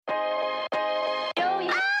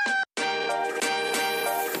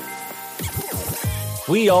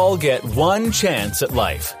We all get one chance at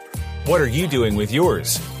life. What are you doing with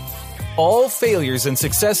yours? All failures and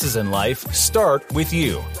successes in life start with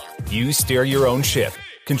you. You steer your own ship,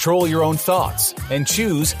 control your own thoughts, and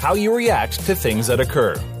choose how you react to things that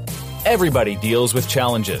occur. Everybody deals with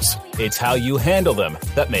challenges. It's how you handle them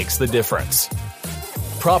that makes the difference.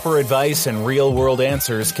 Proper advice and real-world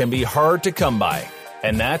answers can be hard to come by,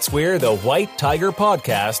 and that's where the White Tiger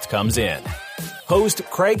Podcast comes in. Host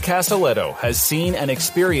Craig Castelletto has seen and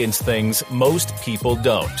experienced things most people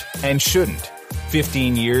don't and shouldn't.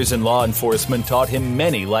 15 years in law enforcement taught him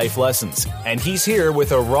many life lessons, and he's here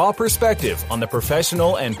with a raw perspective on the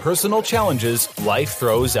professional and personal challenges life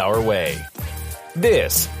throws our way.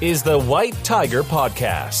 This is the White Tiger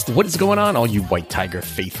Podcast. What is going on, all you White Tiger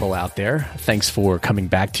faithful out there? Thanks for coming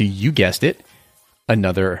back to, you guessed it,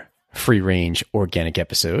 another free-range organic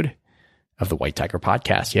episode of the White Tiger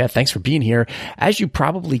Podcast. Yeah, thanks for being here. As you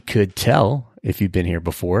probably could tell if you've been here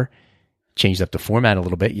before, changed up the format a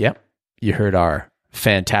little bit. Yep, you heard our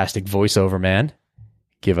fantastic voiceover man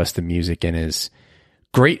give us the music in his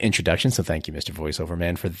great introduction. So thank you, Mr. Voiceover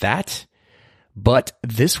Man, for that. But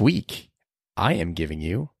this week, I am giving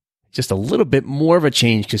you just a little bit more of a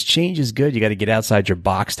change, because change is good. You got to get outside your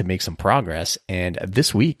box to make some progress. And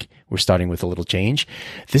this week, we're starting with a little change.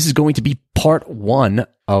 This is going to be part one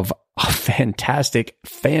of a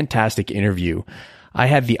fantastic interview. I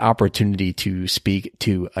had the opportunity to speak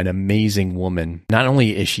to an amazing woman. Not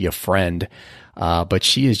only is she a friend, but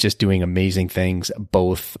she is just doing amazing things,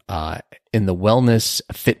 both in the wellness,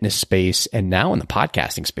 fitness space, and now in the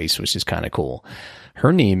podcasting space, which is kind of cool.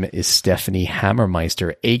 Her name is Stephanie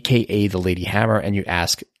Hammermeister, aka the Lady Hammer. And you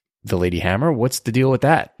ask, the Lady Hammer, what's the deal with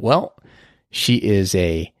that? Well, she is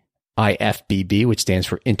a IFBB, which stands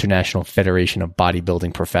for International Federation of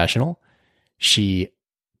Bodybuilding Professional. She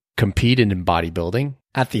competed in bodybuilding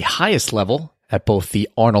at the highest level at both the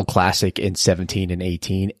Arnold Classic in 17 and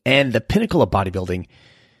 18 and the pinnacle of bodybuilding,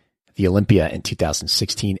 the Olympia in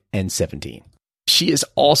 2016 and 17. She is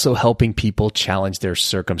also helping people challenge their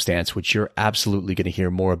circumstance, which you're absolutely going to hear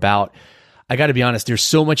more about. I got to be honest, there's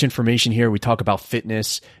so much information here. We talk about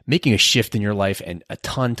fitness, making a shift in your life, and a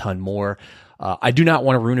ton more. I do not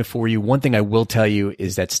want to ruin it for you. One thing I will tell you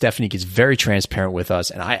is that Stephanie is very transparent with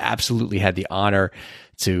us, and I absolutely had the honor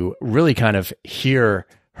to really kind of hear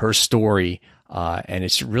her story, and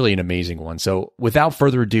it's really an amazing one. So without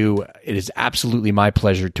further ado, it is absolutely my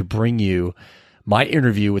pleasure to bring you my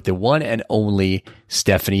interview with the one and only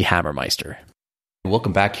Stephanie Hammermeister.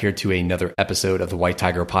 Welcome back here to another episode of the White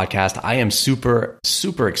Tiger Podcast. I am super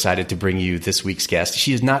excited to bring you this week's guest.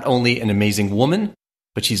 She is not only an amazing woman,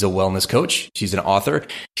 but she's a wellness coach. She's an author.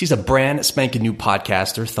 She's a brand spanking new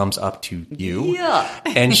podcaster. Thumbs up to you. Yeah.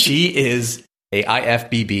 And she is a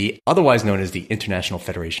IFBB, otherwise known as the International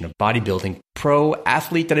Federation of Bodybuilding Pro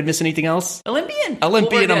Athlete. Did I miss anything else? Olympian. Well,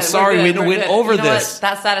 I'm sorry we went over this.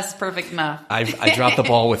 That status is perfect enough. I dropped the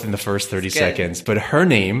ball within the first 30 seconds. But her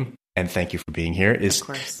name, and thank you for being here, is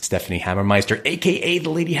Stephanie Hammermeister, a.k.a. the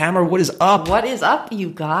Lady Hammer. What is up? What is up, you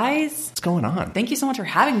guys? What's going on? Thank you so much for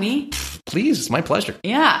having me. Please, it's my pleasure.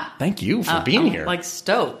 Yeah. Thank you for being here. Like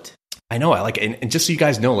stoked. I know. And just so you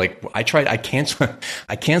guys know, like I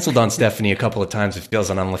canceled on Stephanie a couple of times. It feels,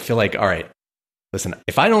 and I feel like, all right, listen,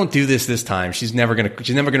 if I don't do this time, she's never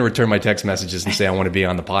gonna return my text messages and say I want to be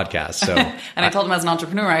on the podcast. So, and I told him, as an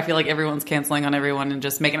entrepreneur, I feel like everyone's canceling on everyone and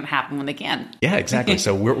just making it happen when they can. Yeah, exactly.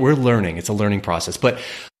 So we're learning. It's a learning process. But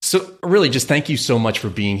so really, just thank you so much for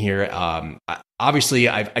being here. Obviously,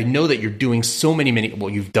 I know that you're doing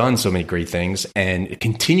you've done so many great things, and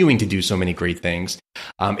continuing to do so many great things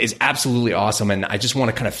is absolutely awesome. And I just want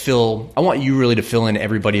to kind of I want you really to fill in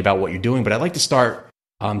everybody about what you're doing. But I'd like to start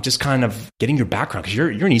just kind of getting your background, because you're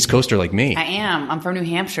an East Coaster like me. I am. I'm from New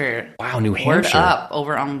Hampshire. Wow, New Hampshire. Word up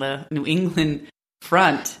over on the New England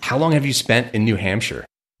front. How long have you spent in New Hampshire?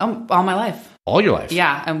 All my life. All your life?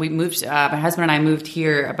 Yeah, and we moved. My husband and I moved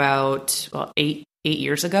here about 8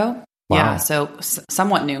 years ago. Wow. Yeah, so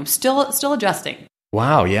somewhat new. Still adjusting.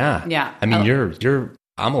 Wow. Yeah. Yeah. I mean,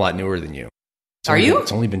 I'm a lot newer than you. Are you?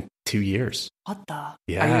 It's only been 2 years. What the?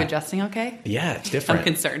 Yeah. Are you adjusting okay? Yeah, it's different. I'm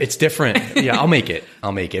concerned. It's different. Yeah, I'll make it.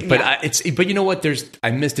 But yeah. But you know what? There's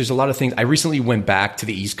a lot of things. I recently went back to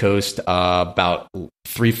the East Coast about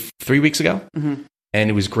three weeks ago, and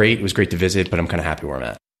it was great. It was great to visit, but I'm kind of happy where I'm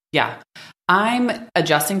at. Yeah. I'm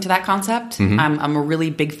adjusting to that concept. Mm-hmm. I'm a really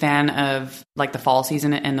big fan of like the fall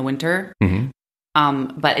season and the winter.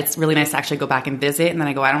 Mm-hmm. But it's really nice to actually go back and visit. And then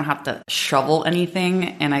I don't have to shovel anything,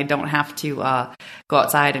 and I don't have to go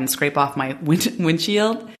outside and scrape off my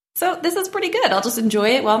windshield. So this is pretty good. I'll just enjoy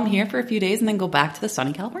it while I'm here for a few days and then go back to the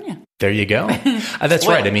sunny California. There you go. That's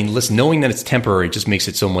right. I mean, listen, knowing that it's temporary just makes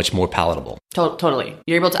it so much more palatable. Totally.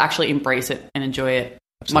 You're able to actually embrace it and enjoy it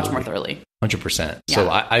much more thoroughly. 100%. Yeah. So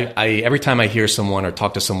I every time I hear someone or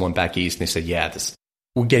talk to someone back east and they say, yeah,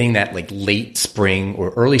 we're getting that like late spring or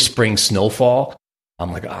early spring snowfall.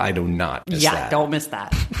 I'm like, I do not miss that. Yeah, don't miss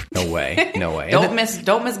that. No way. No way. Don't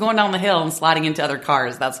miss going down the hill and sliding into other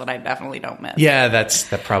cars. That's what I definitely don't miss. Yeah,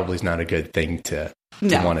 that probably is not a good thing to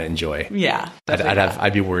want to enjoy. Yeah.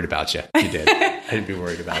 I'd be worried about you if you did. I'd be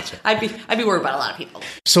worried about you. I'd be worried about a lot of people.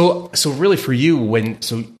 So really for you,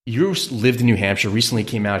 you lived in New Hampshire, recently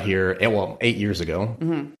came out here, 8 years ago.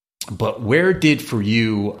 Mm-hmm. But where did for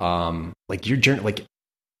you, like your journey, like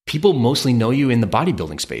people mostly know you in the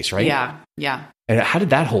bodybuilding space, right? Yeah. Yeah. And how did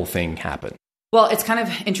that whole thing happen? Well, it's kind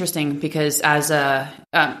of interesting because as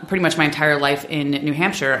pretty much my entire life in New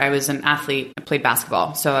Hampshire, I was an athlete. I played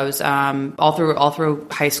basketball, so I was all through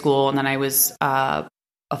high school, and then I was a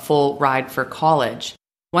full ride for college.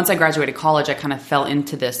 Once I graduated college, I kind of fell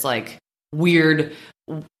into this like weird,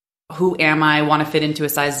 who am I? Want to fit into a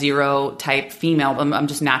size 0 type female. I'm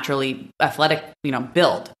just naturally athletic,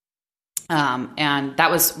 build. And that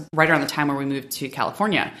was right around the time where we moved to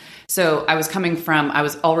California. So I was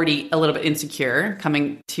already a little bit insecure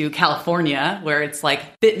coming to California, where it's like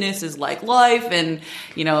fitness is like life and,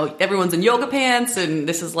 everyone's in yoga pants and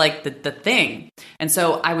this is like the thing. And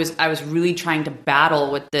so I was really trying to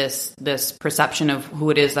battle with this perception of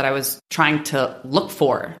who it is that I was trying to look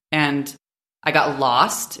for. And I got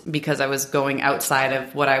lost because I was going outside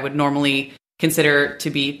of what I would normally consider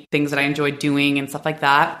to be things that I enjoyed doing and stuff like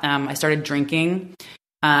that. I started drinking,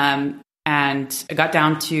 and I got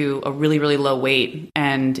down to a really, really low weight.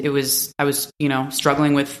 And I was,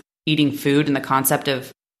 struggling with eating food and the concept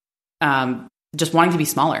of, just wanting to be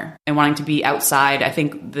smaller and wanting to be outside. I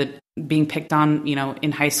think that being picked on,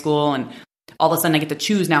 in high school, and all of a sudden I get to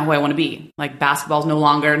choose now who I want to be. Like basketball's no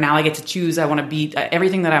longer, now I get to choose. I want to be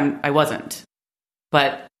everything that I wasn't,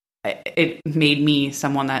 but it made me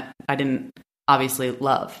someone that I didn't obviously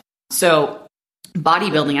love. So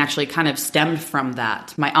bodybuilding actually kind of stemmed from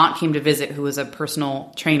that. My aunt came to visit, who was a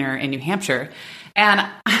personal trainer in New Hampshire. And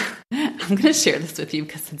I'm going to share this with you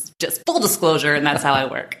because it's just full disclosure and that's how I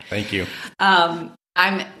work. Thank you.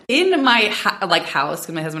 I'm in my house,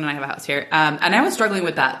 because my husband and I have a house here. And I was struggling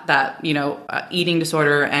with that eating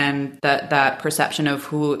disorder and that perception of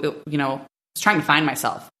who, was trying to find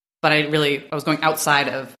myself. But I was going outside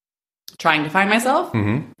of trying to find myself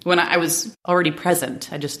when I was already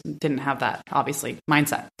present. I just didn't have that, obviously,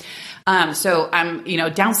 mindset. So I'm,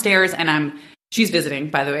 downstairs and she's visiting,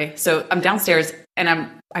 by the way. So I'm downstairs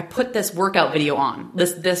and I put this workout video on,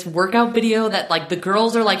 this workout video that like the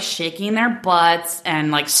girls are like shaking their butts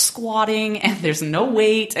and like squatting and there's no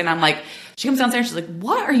weight. And I'm like, she comes downstairs, she's like,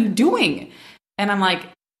 what are you doing? And I'm like,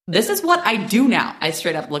 this is what I do now. I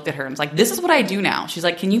straight up looked at her and was like, this is what I do now. She's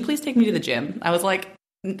like, can you please take me to the gym? I was like,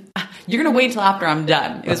 you're going to wait until after I'm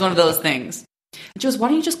done. It was one of those things. She goes, why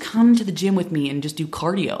don't you just come to the gym with me and just do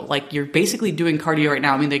cardio? Like you're basically doing cardio right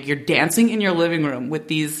now. I mean, like you're dancing in your living room with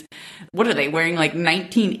these, what are they wearing? Like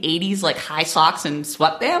 1980s, like high socks and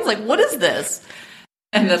sweatbands. Like, what is this?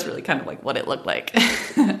 And that's really kind of like what it looked like.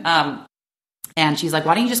 And she's like,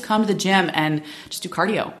 why don't you just come to the gym and just do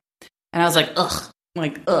cardio? And I was like, ugh.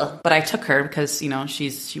 But I took her because,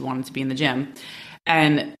 she wanted to be in the gym.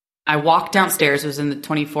 And I walked downstairs. It was in the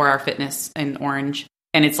 24-hour fitness in Orange.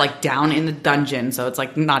 And it's like down in the dungeon. So it's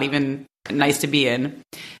like not even nice to be in.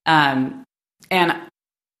 And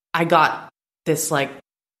I got this like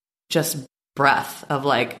just breath of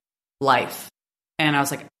like life. And I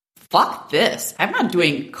was like, fuck this. I'm not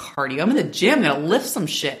doing cardio. I'm in the gym. I'm going to lift some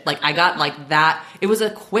shit. Like I got like that. It was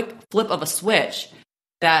a quick flip of a switch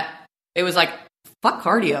that it was like, fuck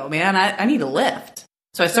cardio, man. I need to lift.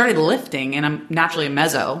 So I started lifting, and I'm naturally a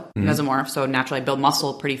mesomorph, so naturally I build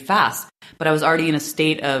muscle pretty fast. But I was already in a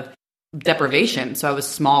state of deprivation, so I was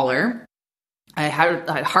smaller. I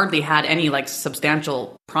hardly had any like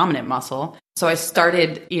substantial prominent muscle. So I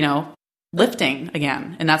started, lifting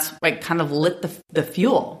again, and that's like kind of lit the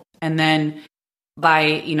fuel. And then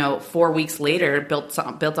by 4 weeks later, built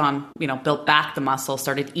back the muscle,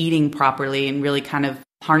 started eating properly, and really kind of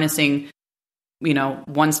harnessing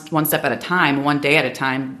one step at a time, one day at a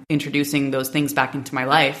time, introducing those things back into my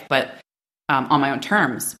life, but on my own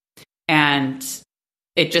terms. And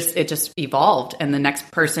it just evolved. And the next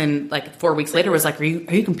person, like 4 weeks later, was like, are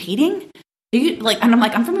you competing? And I'm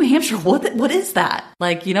like, I'm from New Hampshire. What is that?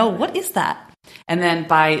 Like, what is that? And then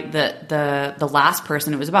by the last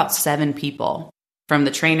person, it was about 7 people, from the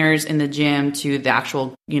trainers in the gym to the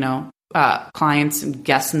actual, clients and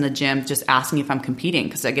guests in the gym just asking if I'm competing,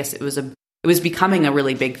 because I guess it was becoming a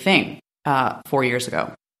really big thing 4 years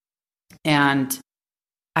ago. And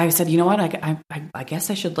I said, you know what, I guess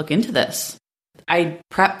I should look into this. I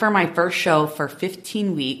prepped for my first show for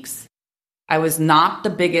 15 weeks. I was not the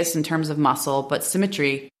biggest in terms of muscle, but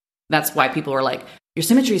symmetry, that's why people were like, your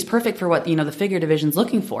symmetry is perfect for what, the figure division's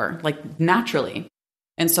looking for, like naturally.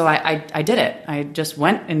 And so I did it. I just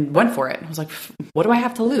went for it. I was like, what do I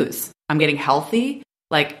have to lose? I'm getting healthy.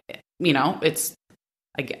 Like,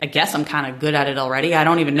 I guess I'm kind of good at it already. I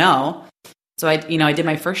don't even know. So I did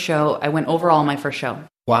my first show. I went overall my first show.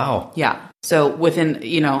 Wow. Yeah. So within,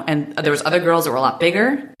 and there was other girls that were a lot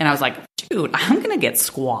bigger. And I was like, dude, I'm going to get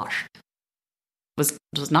squashed. Was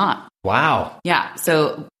not. Wow. Yeah.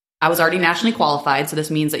 So I was already nationally qualified. So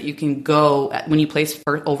this means that you can go, when you place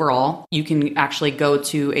first overall, you can actually go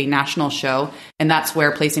to a national show. And that's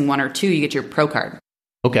where placing 1 or 2, you get your pro card.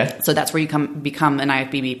 Okay. So that's where you become an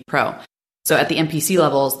IFBB pro. So at the NPC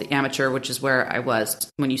levels, the amateur, which is where I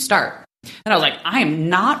was when you start. And I was like, I'm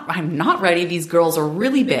not ready. These girls are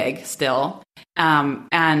really big still.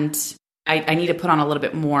 And I need to put on a little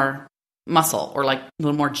bit more muscle, or like a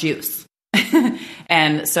little more juice.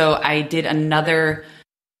 And so I did another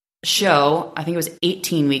show. I think it was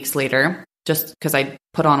 18 weeks later, just because I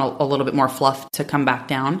put on a little bit more fluff to come back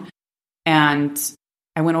down. And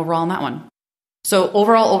I went overall on that one. So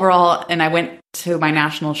overall, and I went to my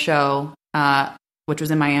national show, which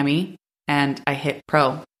was in Miami, and I hit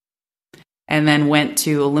pro. And then went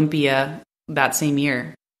to Olympia that same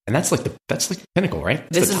year. And that's like the pinnacle, right?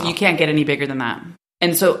 You can't get any bigger than that.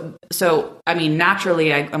 And so I mean,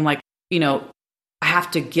 naturally, I'm like, I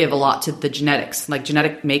have to give a lot to the genetics. Like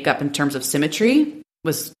genetic makeup in terms of symmetry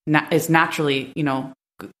is naturally,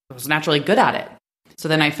 was naturally good at it. So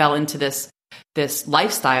then I fell into this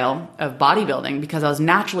lifestyle of bodybuilding because I was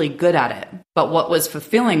naturally good at it. But what was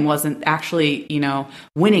fulfilling wasn't actually,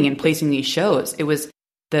 winning and placing these shows. It was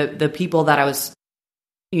the people that I was,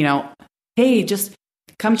 hey, just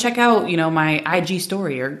come check out, my IG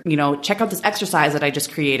story, or, check out this exercise that I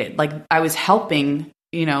just created. Like I was helping,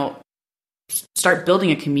 start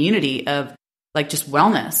building a community of like just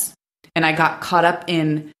wellness. And I got caught up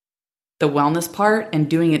in the wellness part and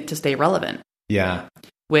doing it to stay relevant. Yeah.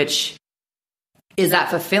 Which is that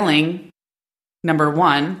fulfilling? Number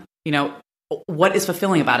one, what is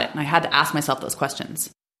fulfilling about it? And I had to ask myself those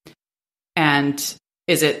questions. And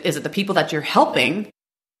is it the people that you're helping,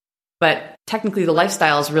 but technically the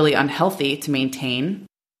lifestyle is really unhealthy to maintain.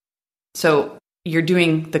 So you're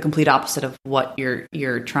doing the complete opposite of what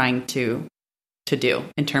you're trying to do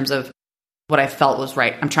in terms of what I felt was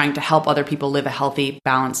right. I'm trying to help other people live a healthy,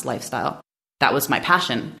 balanced lifestyle. That was my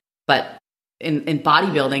passion. But in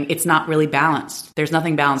bodybuilding, it's not really balanced. There's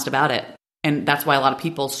nothing balanced about it. And that's why a lot of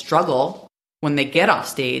people struggle when they get off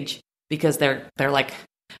stage, because they're like,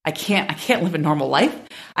 I can't live a normal life.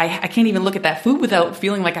 I can't even look at that food without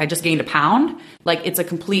feeling like I just gained a pound. Like it's a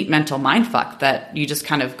complete mental mind fuck that you just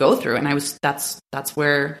kind of go through. And that's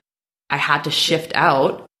where I had to shift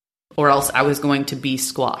out, or else I was going to be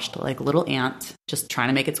squashed like a little ant just trying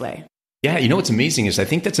to make its way. Yeah. What's amazing is I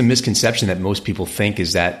think that's a misconception that most people think,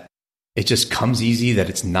 is that it just comes easy, that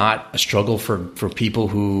it's not a struggle for people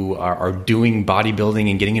who are doing bodybuilding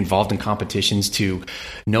and getting involved in competitions to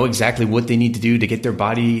know exactly what they need to do to get their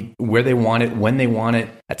body where they want it, when they want it,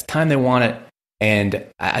 at the time they want it. And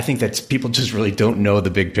I think that people just really don't know the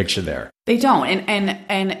big picture there. They don't.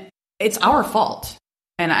 And it's our fault.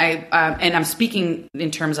 And I'm speaking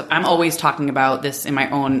in terms of, I'm always talking about this is my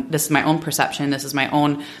own perception. This is my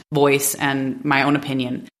own voice and my own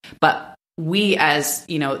opinion. But we, as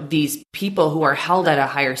these people who are held at a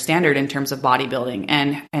higher standard in terms of bodybuilding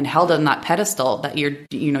and held on that pedestal that you're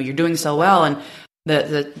doing so well, and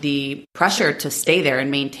the pressure to stay there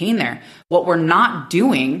and maintain there, what we're not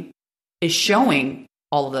doing is showing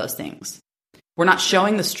all of those things. We're not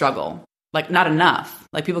showing the struggle, like not enough.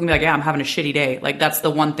 Like people can be like, yeah, I'm having a shitty day. Like that's the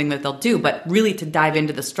one thing that they'll do. But really to dive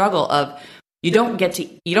into the struggle of, you don't get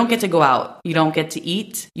to go out. You don't get to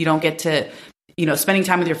eat. You don't get to, spending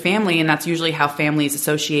time with your family. And that's usually how families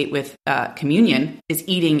associate with communion, is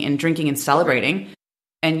eating and drinking and celebrating.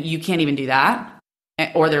 And you can't even do that.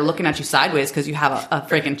 Or they're looking at you sideways because you have a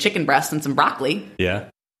freaking chicken breast and some broccoli. Yeah.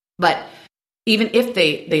 But even if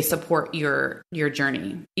they support your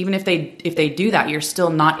journey, even if they do that, you're still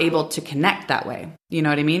not able to connect that way. You know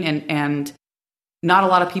what I mean? And not a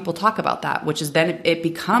lot of people talk about that, which is then it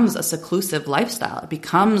becomes a seclusive lifestyle. It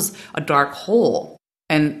becomes a dark hole,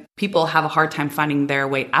 and people have a hard time finding their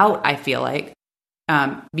way out, I feel like,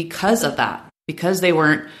 because of that, because they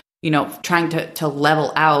weren't trying to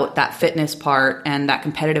level out that fitness part and that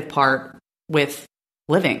competitive part with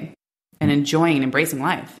living and enjoying and embracing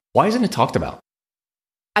life. Why isn't it talked about?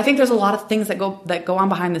 I think there's a lot of things that go on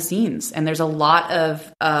behind the scenes, and there's a lot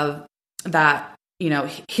of that,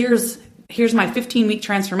 here's my 15-week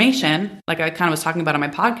transformation. Like I kind of was talking about on my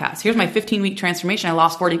podcast. Here's my 15-week transformation. I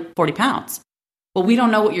lost 40 pounds. Well, we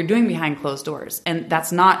don't know what you're doing behind closed doors. And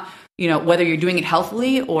that's not, whether you're doing it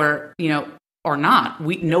healthily or not.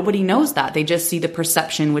 Nobody knows that. They just see the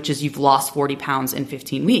perception, which is you've lost 40 pounds in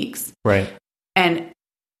 15 weeks. Right. And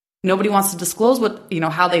nobody wants to disclose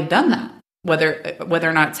how they've done that, whether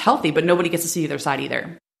or not it's healthy, but nobody gets to see their side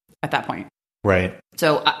either at that point. Right.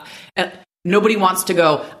 So nobody wants to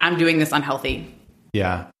go, I'm doing this unhealthy.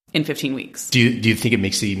 Yeah. In 15 weeks. Do you think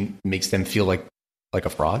it makes them feel like a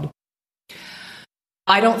fraud?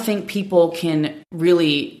 I don't think people can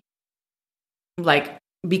really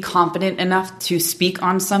be confident enough to speak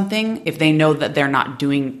on something if they know that they're not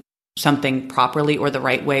doing something properly or the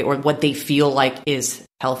right way or what they feel like is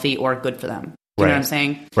healthy or good for them. You know what I'm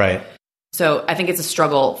saying? Right. So I think it's a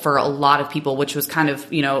struggle for a lot of people, which was kind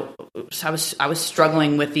of, I was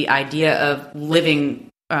struggling with the idea of living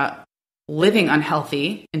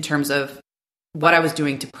unhealthy in terms of what I was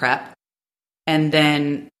doing to prep, and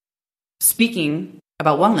then speaking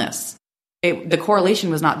about wellness. The correlation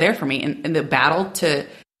was not there for me, and the battle to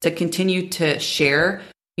continue to share,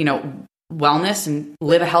 wellness and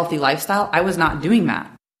live a healthy lifestyle. I was not doing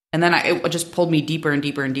that, and then it just pulled me deeper and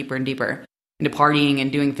deeper and deeper and deeper into partying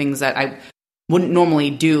and doing things that I wouldn't normally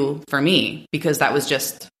do for me, because that was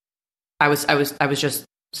just, I was just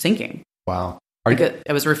sinking. Wow. I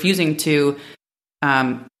was refusing to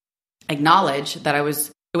acknowledge that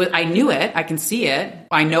I knew it. I can see it.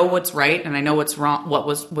 I know what's right, and I know what's wrong. What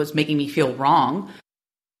was making me feel wrong,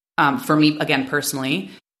 for me, again,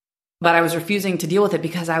 personally. But I was refusing to deal with it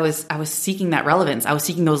because I was seeking that relevance. I was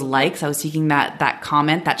seeking those likes. I was seeking that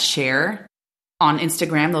comment, that share on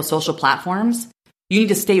Instagram, those social platforms. You need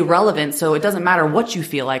to stay relevant, so it doesn't matter what you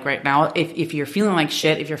feel like right now. If you're feeling like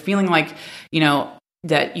shit, if you're feeling like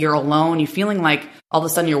that you're alone, you're feeling like all of a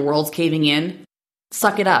sudden your world's caving in,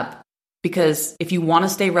 suck it up. Because if you want to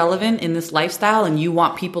stay relevant in this lifestyle and you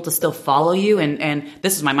want people to still follow you, and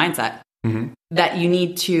this is my mindset, that you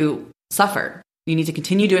need to suffer. You need to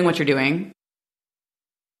continue doing what you're doing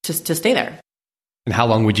to stay there. And how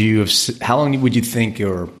long would you think,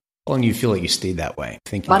 or how long do you feel like you stayed that way?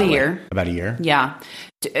 About a year. About a year? Yeah.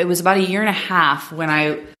 It was about a year and a half when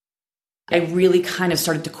I really kind of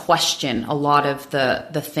started to question a lot of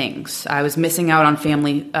the things. I was missing out on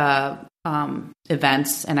family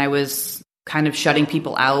events, and I was kind of shutting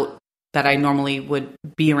people out that I normally would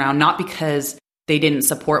be around, not because they didn't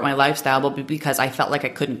support my lifestyle, but because I felt like I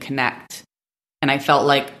couldn't connect. And I felt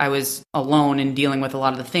like I was alone in dealing with a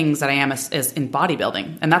lot of the things that I am as in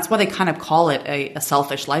bodybuilding. And that's why they kind of call it a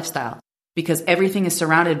selfish lifestyle, because everything is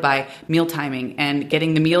surrounded by meal timing and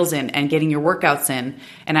getting the meals in and getting your workouts in.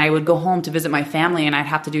 And I would go home to visit my family, and I'd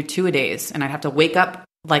have to do 2-a-days, and I'd have to wake up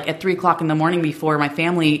like at 3:00 in the morning before my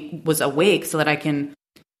family was awake so that I can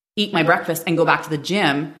eat my breakfast and go back to the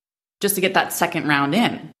gym just to get that second round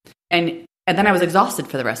in. And then I was exhausted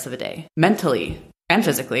for the rest of the day, mentally and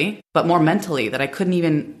physically, but more mentally, that I couldn't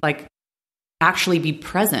even actually be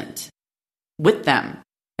present with them.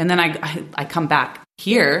 And then I come back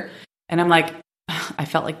here, and I'm like, I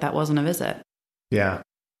felt like that wasn't a visit. Yeah.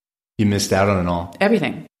 You missed out on it all.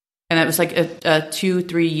 Everything. And it was like a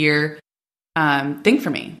 2-3 year thing for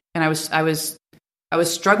me. And I was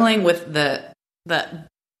struggling with the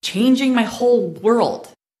changing my whole world.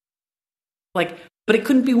 But it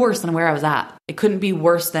couldn't be worse than where I was at. It couldn't be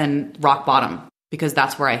worse than rock bottom, because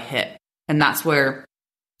that's where I hit. And that's where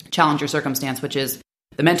Challenge Your Circumstance, which is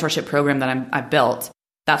the mentorship program that I built,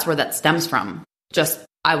 that's where that stems from. Just,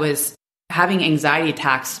 I was having anxiety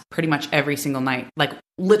attacks pretty much every single night, like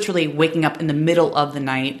literally waking up in the middle of the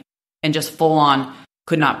night and just full on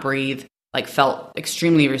could not breathe, felt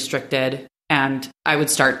extremely restricted. And I would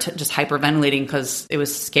start just hyperventilating because it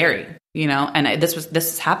was scary, and this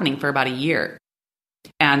is happening for about a year.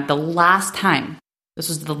 And this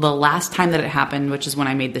was the last time that it happened, which is when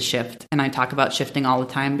I made the shift. And I talk about shifting all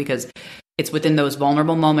the time because it's within those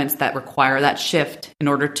vulnerable moments that require that shift in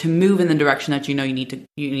order to move in the direction that you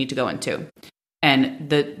need to go into.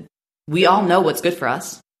 And we all know what's good for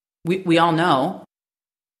us. We all know.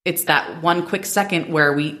 It's that one quick second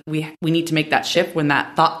where we need to make that shift when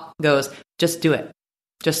that thought goes, just do it,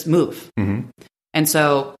 just move. Mm-hmm. And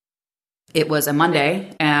so it was a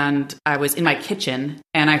Monday, and I was in my kitchen,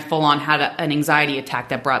 and I full on had an anxiety attack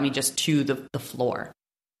that brought me just to the floor.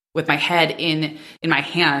 with my head in my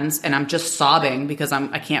hands, and I'm just sobbing because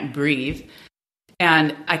I can't breathe.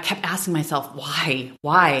 And I kept asking myself, why?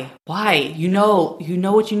 You know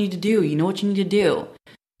what you need to do. You know what you need to do.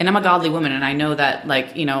 And I'm a godly woman, and I know that,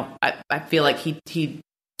 like, you know, I feel like he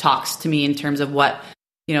talks to me in terms of what,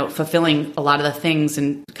 you know, fulfilling a lot of the things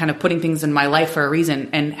and kind of putting things in my life for a reason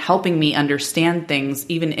and helping me understand things,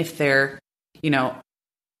 even if they're, you know,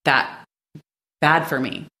 that bad for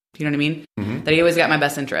me. You know what I mean? Mm-hmm. That he always got my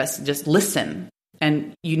best interest. Just listen,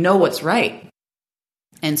 and you know what's right.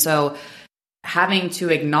 And so having to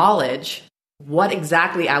acknowledge what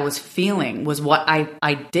exactly I was feeling was what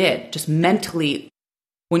I did, just mentally.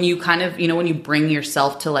 When you kind of, you know, when you bring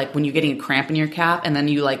yourself to, like, when you're getting a cramp in your calf and then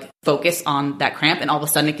you like focus on that cramp and all of a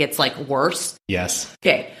sudden it gets like worse. Yes.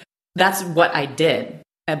 Okay. That's what I did.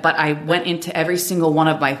 But I went into every single one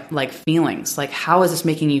of my like feelings. Like, how is this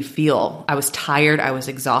making you feel? I was tired. I was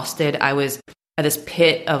exhausted. I was at this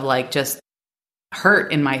pit of like just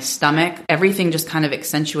hurt in my stomach. Everything just kind of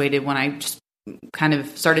accentuated when I just kind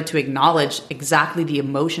of started to acknowledge exactly the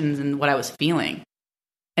emotions and what I was feeling.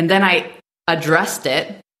 And then I addressed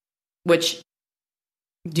it, which,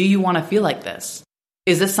 do you want to feel like this?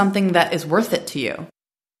 Is this something that is worth it to you?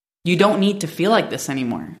 You don't need to feel like this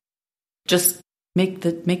anymore. Just make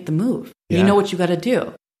the move. Yeah. You know what you got to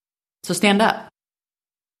do. So stand up.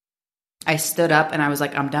 I stood up and I was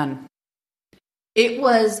like, I'm done.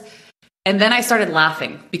 And then I started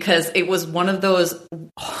laughing because it was one of those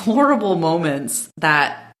horrible moments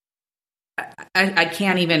that I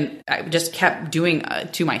can't even, I just kept doing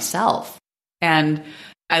to myself. And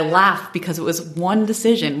I laughed because it was one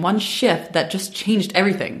decision, one shift that just changed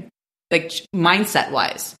everything, like mindset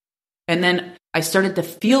wise. And then I started to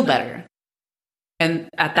feel better.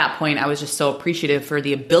 And at that point, I was just so appreciative for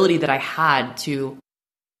the ability that I had to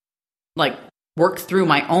like work through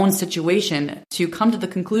my own situation to come to the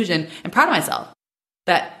conclusion, and proud of myself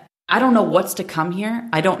that I don't know what's to come here.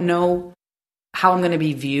 I don't know how I'm going to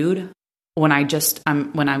be viewed when I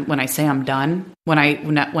say I'm done, when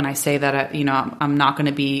I say that I'm not going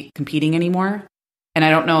to be competing anymore, and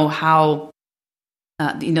I don't know how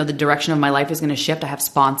the direction of my life is going to shift. I have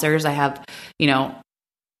sponsors. I have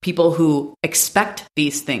people who expect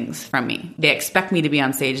these things from me. They expect me to be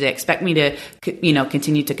on stage. They expect me to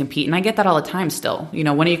continue to compete, and I get that all the time. Still,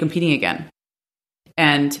 when are you competing again?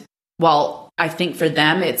 And while I think for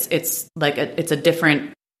them it's a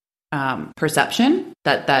different perception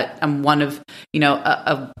that I'm one of,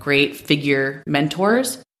 a great figure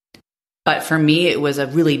mentors. But for me, it was a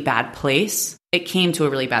really bad place. It came to a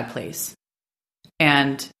really bad place.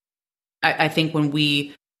 And I think when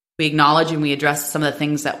we acknowledge and we address some of the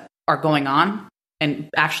things that are going on and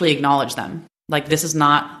actually acknowledge them, like, this is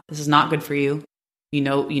not good for you.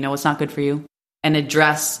 It's not good for you, and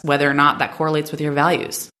address whether or not that correlates with your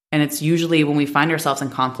values. And it's usually when we find ourselves in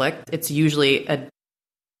conflict, it's usually an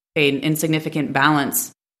insignificant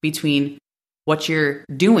balance between what you're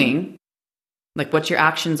doing, like what your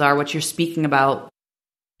actions are, what you're speaking about,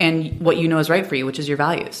 and what is right for you, which is your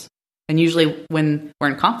values. And usually when we're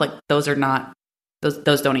in conflict, those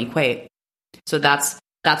don't equate. So that's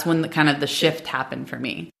when the shift happened for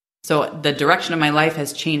me. So the direction of my life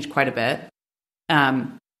has changed quite a bit.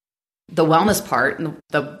 The wellness part,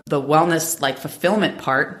 the wellness, like, fulfillment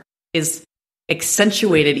part, is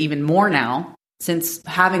accentuated even more now since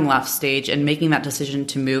having left stage and making that decision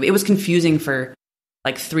to move. It was confusing for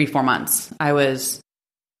like 3-4 months. I was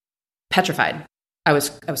petrified. I was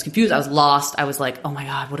confused. I was lost. I was like, oh my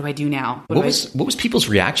God, what do I do now? What was people's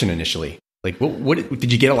reaction initially? Like, what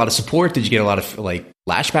did you get a lot of support? Did you get a lot of like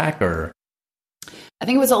lashback, or? I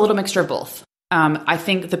think it was a little mixture of both. I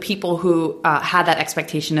think the people who had that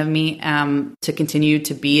expectation of me to continue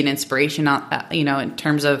to be an inspiration, in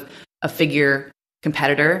terms of a figure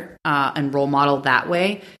competitor and role model that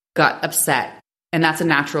way, got upset. And that's a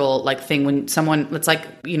natural thing when someone, it's like,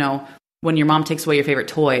 when your mom takes away your favorite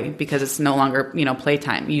toy because it's no longer,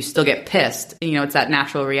 playtime, you still get pissed. It's that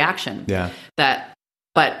natural reaction. Yeah. But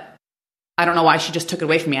I don't know why she just took it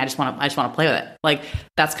away from me. I just want to play with it. Like,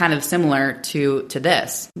 that's kind of similar to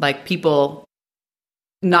this. Like, people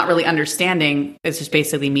not really understanding, it's just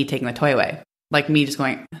basically me taking the toy away. Like, me just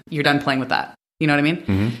going, you're done playing with that. You know what I mean?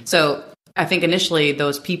 Mm-hmm. So I think initially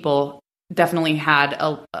those people definitely had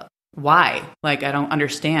a why? Like, I don't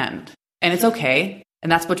understand. And it's okay.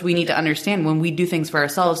 And that's what we need to understand when we do things for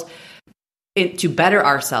ourselves to better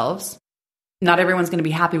ourselves. Not everyone's going to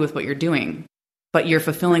be happy with what you're doing, but you're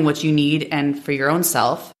fulfilling what you need and for your own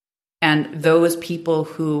self. And those people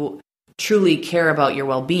who truly care about your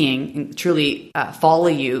well-being and truly follow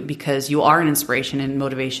you because you are an inspiration and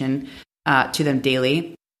motivation to them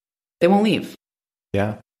daily, they won't leave.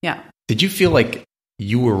 Yeah. Yeah. Did you feel like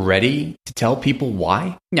you were ready to tell people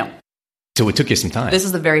why? No. So it took you some time. This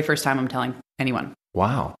is the very first time I'm telling anyone.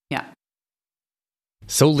 Wow. Yeah.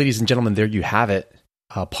 So, ladies and gentlemen, there you have it.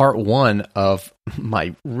 Part one of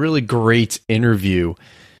my really great interview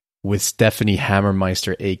with Stephanie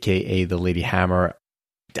Hammermeister, aka the Lady Hammer.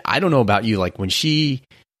 I don't know about you, like when she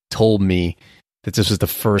told me that this was the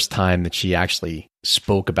first time that she actually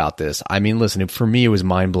spoke about this. I mean, listen, for me, it was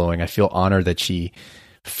mind blowing. I feel honored that she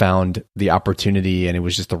found the opportunity and it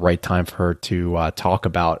was just the right time for her to talk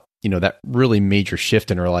about, that really major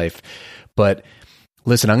shift in her life. But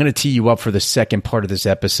listen, I'm going to tee you up for the second part of this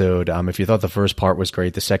episode. If you thought the first part was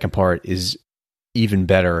great, the second part is even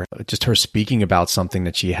better. Just her speaking about something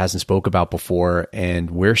that she hasn't spoke about before and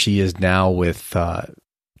where she is now with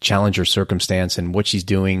challenger circumstance and what she's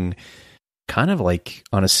doing kind of like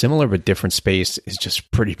on a similar but different space is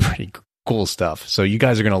just pretty cool stuff. So you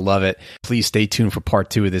guys are going to love it. Please stay tuned for part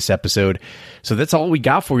 2 of this episode. So that's all we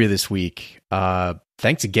got for you this week.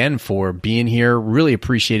 Thanks again for being here. Really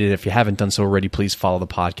appreciate it. If you haven't done so already, please follow the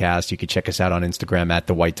podcast. You can check us out on Instagram at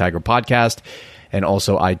The White Tiger Podcast and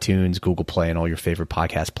also iTunes, Google Play, and all your favorite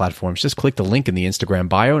podcast platforms. Just click the link in the Instagram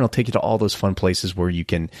bio and it'll take you to all those fun places where you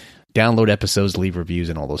can download episodes, leave reviews,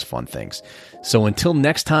 and all those fun things. So until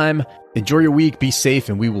next time, enjoy your week, be safe,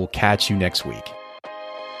 and we will catch you next week.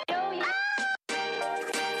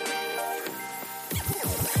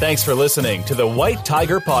 Thanks for listening to the White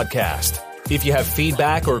Tiger Podcast. If you have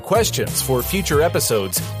feedback or questions for future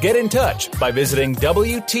episodes, get in touch by visiting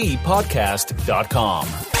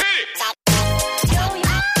WTpodcast.com.